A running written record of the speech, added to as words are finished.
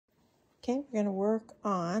Okay, we're going to work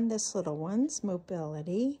on this little one's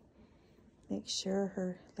mobility. Make sure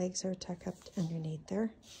her legs are tucked up underneath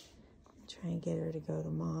her. Try and get her to go to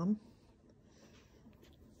mom.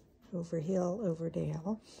 Over hill, over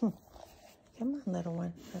dale. Come on, little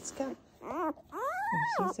one. Let's go.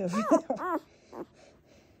 She's over there.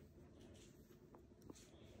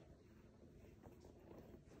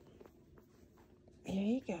 There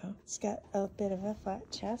you go. It's got a bit of a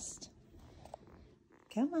flat chest.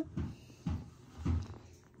 Come on.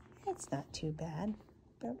 It's not too bad,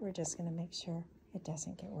 but we're just going to make sure it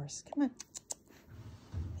doesn't get worse. Come on.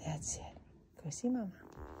 That's it. Go see Mama.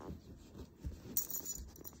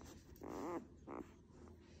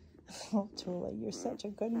 Oh, Tula, you're such a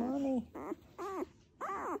good mommy.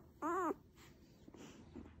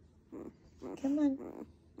 Come on.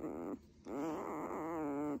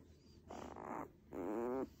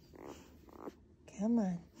 Come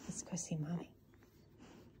on. Let's go see Mommy.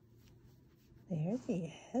 There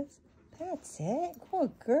he is. That's it.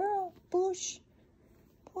 Good girl. Push.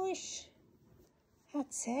 Push.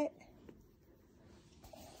 That's it.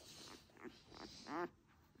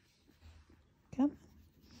 Come.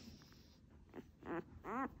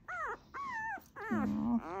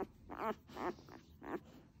 Aww.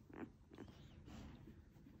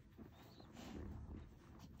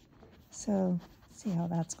 So, see how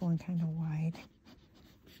that's going kind of wide.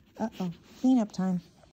 Uh-oh. Cleanup time.